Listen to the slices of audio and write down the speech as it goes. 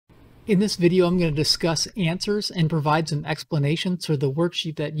In this video, I'm going to discuss answers and provide some explanations for the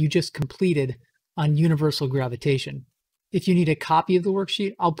worksheet that you just completed on universal gravitation. If you need a copy of the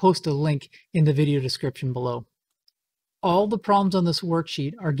worksheet, I'll post a link in the video description below. All the problems on this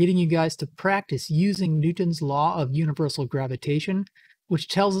worksheet are getting you guys to practice using Newton's law of universal gravitation, which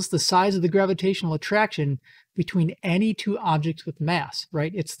tells us the size of the gravitational attraction between any two objects with mass,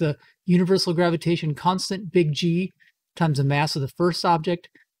 right? It's the universal gravitation constant, big G, times the mass of the first object,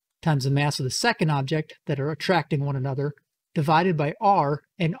 times the mass of the second object that are attracting one another, divided by r,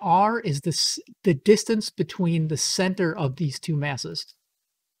 and r is the distance between the center of these two masses.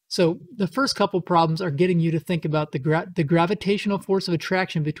 So the first couple problems are getting you to think about the gravitational force of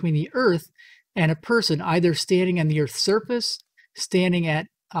attraction between the Earth and a person either standing on the Earth's surface, standing at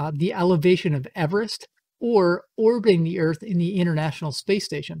the elevation of Everest, or orbiting the Earth in the International Space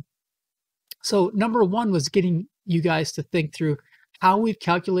Station. So number one was getting you guys to think through how we've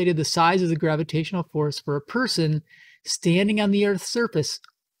calculated the size of the gravitational force for a person standing on the Earth's surface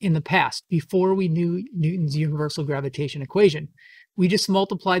in the past, before we knew Newton's universal gravitation equation. We just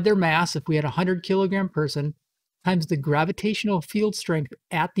multiplied their mass, if we had a 100 kilogram person, times the gravitational field strength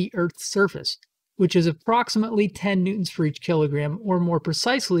at the Earth's surface, which is approximately 10 newtons for each kilogram, or more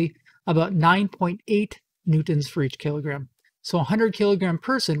precisely, about 9.8 newtons for each kilogram. So a 100 kilogram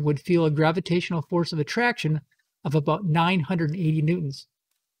person would feel a gravitational force of attraction of about 980 newtons.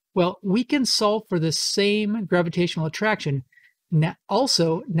 Well, we can solve for the same gravitational attraction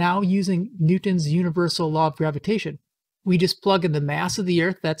also now using Newton's universal law of gravitation. We just plug in the mass of the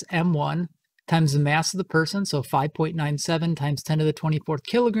Earth, that's m1, times the mass of the person, so 5.97 times 10 to the 24th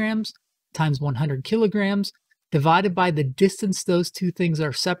kilograms, times 100 kilograms, divided by the distance those two things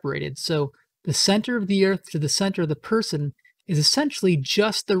are separated. So the center of the Earth to the center of the person is essentially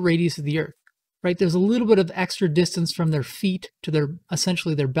just the radius of the Earth, right? There's a little bit of extra distance from their feet to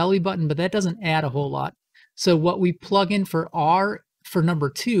essentially their belly button, but that doesn't add a whole lot. So what we plug in for r, for number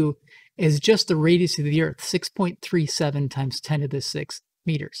 2, is just the radius of the Earth, 6.37 times 10 to the 6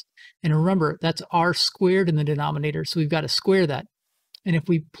 meters. And remember, that's r squared in the denominator, so we've got to square that. And if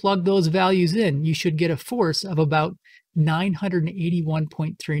we plug those values in, you should get a force of about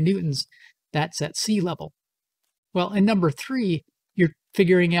 981.3 newtons. That's at sea level. Well, in number 3, you're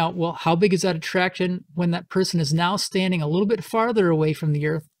figuring out, well, how big is that attraction when that person is now standing a little bit farther away from the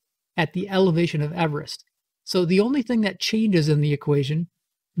Earth at the elevation of Everest? So the only thing that changes in the equation,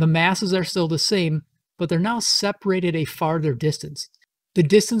 the masses are still the same, but they're now separated a farther distance. The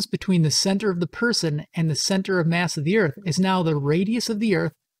distance between the center of the person and the center of mass of the Earth is now the radius of the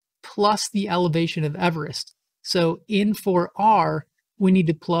Earth plus the elevation of Everest. So in for r, we need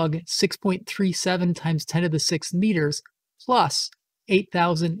to plug 6.37 times 10 to the 6 meters plus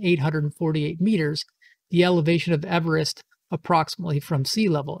 8,848 meters, the elevation of Everest approximately from sea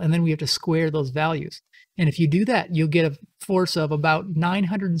level. And then we have to square those values. And if you do that, you'll get a force of about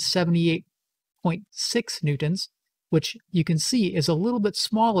 978.6 newtons, which you can see is a little bit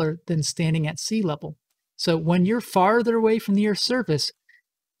smaller than standing at sea level. So when you're farther away from the Earth's surface,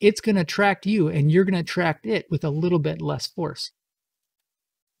 it's going to attract you and you're going to attract it with a little bit less force.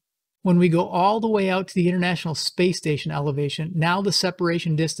 When we go all the way out to the International Space Station elevation, now the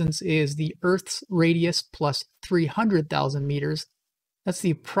separation distance is the Earth's radius plus 300,000 meters. That's the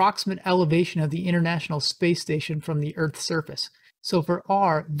approximate elevation of the International Space Station from the Earth's surface. So for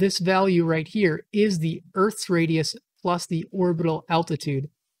r, this value right here is the Earth's radius plus the orbital altitude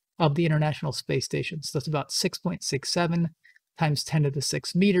of the International Space Station. So that's about 6.67 times 10 to the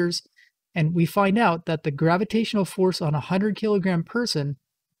 6 meters. And we find out that the gravitational force on a 100 kilogram person,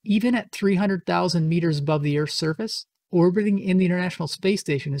 even at 300,000 meters above the Earth's surface, orbiting in the International Space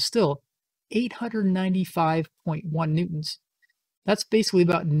Station, is still 895.1 newtons. That's basically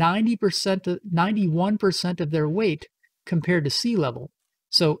about 91% of their weight compared to sea level.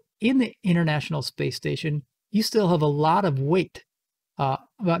 So in the International Space Station, you still have a lot of weight, about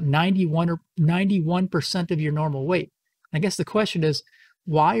 91% of your normal weight. I guess the question is,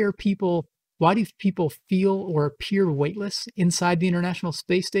 why do people feel or appear weightless inside the International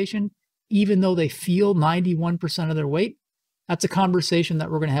Space Station, even though they feel 91% of their weight? That's a conversation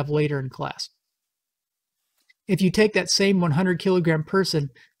that we're going to have later in class. If you take that same 100 kilogram person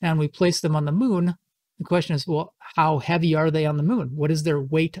and we place them on the moon, the question is, well, how heavy are they on the moon? What is their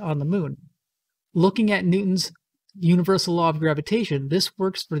weight on the moon? Looking at Newton's universal law of gravitation, this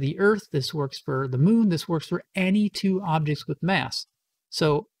works for the Earth, this works for the moon, this works for any two objects with mass.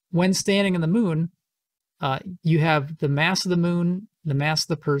 So when standing on the moon, you have the mass of the moon, the mass of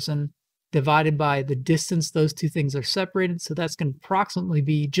the person, divided by the distance those two things are separated. So that's going to approximately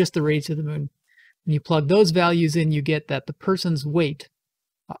be just the radius of the moon. When you plug those values in, you get that the person's weight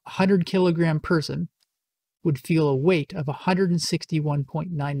a 100 kilogram person would feel a weight of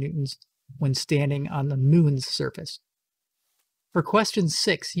 161.9 newtons when standing on the moon's surface. For question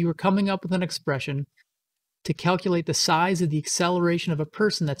 6, you were coming up with an expression to calculate the size of the acceleration of a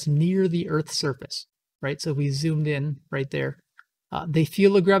person that's near the Earth's surface, right? So we zoomed in right there. They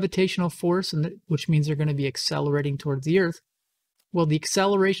feel a gravitational force, which means they're going to be accelerating towards the Earth. Well, the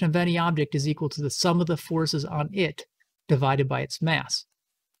acceleration of any object is equal to the sum of the forces on it divided by its mass.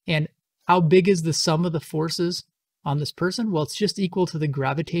 And how big is the sum of the forces on this person? Well, it's just equal to the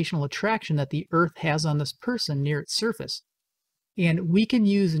gravitational attraction that the Earth has on this person near its surface. And we can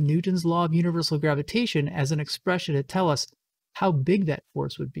use Newton's law of universal gravitation as an expression to tell us how big that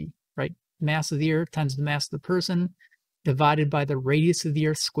force would be, right? Mass of the Earth times the mass of the person divided by the radius of the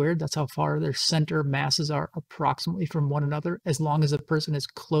Earth squared. That's how far their center masses are approximately from one another, as long as a person is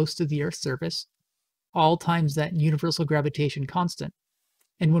close to the Earth's surface, all times that universal gravitation constant.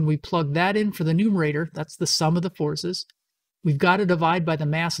 And when we plug that in for the numerator, that's the sum of the forces, we've got to divide by the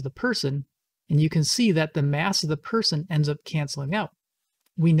mass of the person, and you can see that the mass of the person ends up canceling out.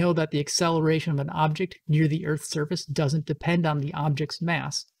 We know that the acceleration of an object near the Earth's surface doesn't depend on the object's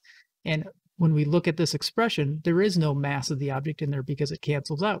mass. And when we look at this expression, there is no mass of the object in there because it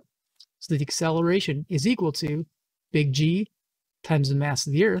cancels out. So the acceleration is equal to big G times the mass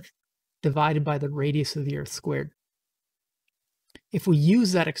of the Earth divided by the radius of the Earth squared. If we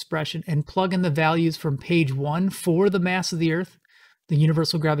use that expression and plug in the values from page 1 for the mass of the Earth, the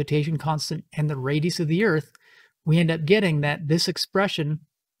universal gravitation constant, and the radius of the Earth, we end up getting that this expression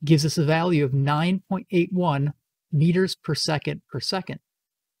gives us a value of 9.81 meters per second per second.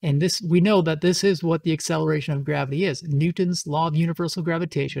 And this, we know that this is what the acceleration of gravity is. Newton's law of universal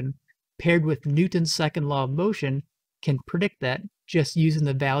gravitation paired with Newton's second law of motion can predict that just using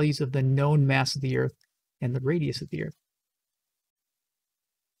the values of the known mass of the Earth and the radius of the Earth.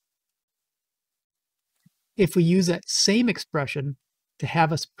 If we use that same expression to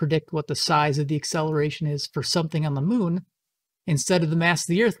have us predict what the size of the acceleration is for something on the moon, instead of the mass of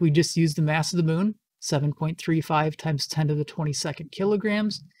the Earth, we just use the mass of the moon, 7.35 times 10 to the 22nd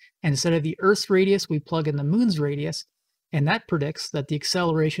kilograms. And instead of the Earth's radius, we plug in the moon's radius, and that predicts that the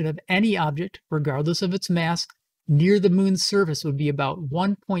acceleration of any object, regardless of its mass, near the moon's surface would be about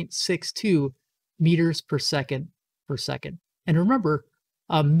 1.62 meters per second per second. And remember,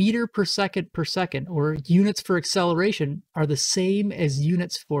 a meter per second, or units for acceleration, are the same as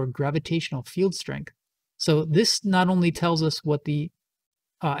units for gravitational field strength. So this not only tells us what the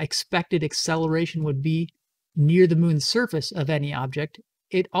expected acceleration would be near the moon's surface of any object,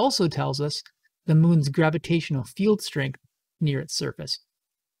 it also tells us the moon's gravitational field strength near its surface.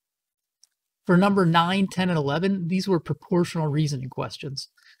 For number 9, 10, and 11, these were proportional reasoning questions.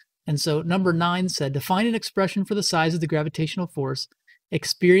 And so number 9 said, to find an expression for the size of the gravitational force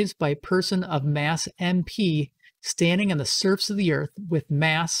experienced by a person of mass mp standing on the surface of the Earth with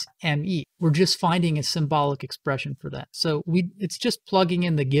mass me. We're just finding a symbolic expression for that. So it's just plugging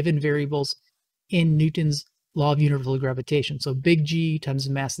in the given variables in Newton's law of universal gravitation. So big G times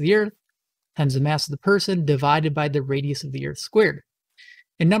the mass of the Earth times the mass of the person divided by the radius of the Earth squared.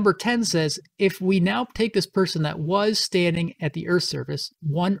 And number 10 says, if we now take this person that was standing at the Earth's surface,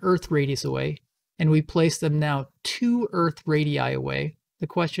 1 Earth radius away, and we place them now 2 Earth radii away, the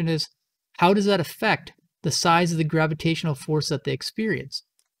question is, how does that affect the size of the gravitational force that they experience?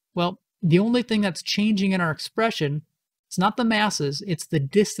 Well, the only thing that's changing in our expression, it's not the masses, it's the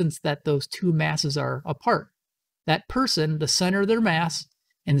distance that those two masses are apart. That person, the center of their mass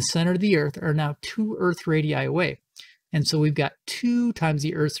and the center of the Earth, are now 2 Earth radii away. And so we've got 2 times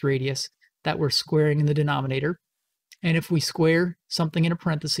the Earth's radius that we're squaring in the denominator. And if we square something in a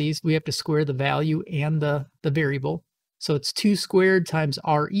parentheses, we have to square the value and the variable. So it's 2 squared times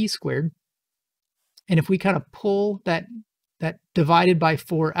RE squared. And if we kind of pull that divided by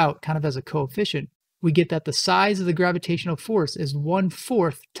 4 out kind of as a coefficient, we get that the size of the gravitational force is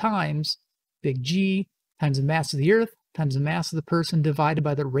 1/4 times big G times the mass of the Earth times the mass of the person divided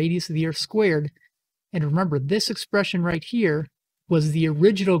by the radius of the Earth squared. And remember, this expression right here was the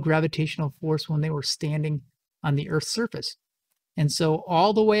original gravitational force when they were standing on the Earth's surface. And so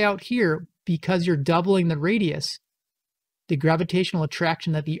all the way out here, because you're doubling the radius, the gravitational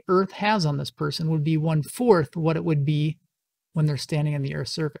attraction that the Earth has on this person would be 1/4 what it would be when they're standing on the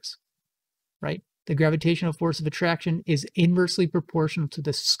Earth's surface, right? The gravitational force of attraction is inversely proportional to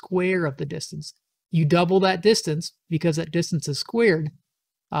the square of the distance. You double that distance, because that distance is squared,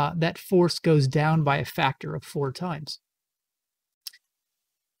 that force goes down by a factor of 4 times.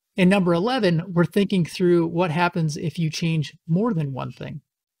 In number 11, we're thinking through what happens if you change more than one thing,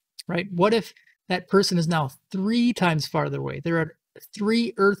 right? What if that person is now 3 times farther away? They're at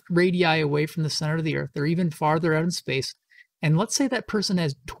 3 Earth radii away from the center of the Earth, or even farther out in space, and let's say that person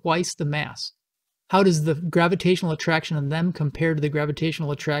has twice the mass. How does the gravitational attraction on them compare to the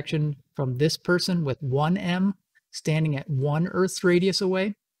gravitational attraction from this person with 1 m standing at 1 Earth's radius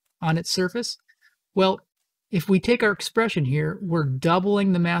away on its surface? Well, if we take our expression here, we're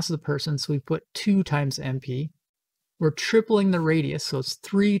doubling the mass of the person, so we put 2 times mp. We're tripling the radius, so it's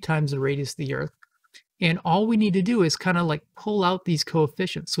 3 times the radius of the Earth. And all we need to do is kind of like pull out these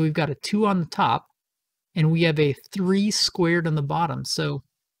coefficients. So we've got a 2 on the top, and we have a 3 squared on the bottom. So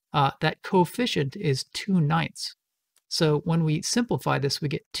that coefficient is 2/9. So when we simplify this, we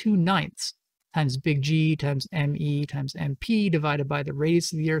get 2/9 times big G times me times mp divided by the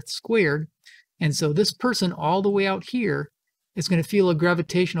radius of the Earth squared. And so this person all the way out here is going to feel a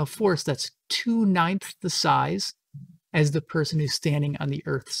gravitational force that's 2/9 the size as the person who's standing on the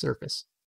Earth's surface.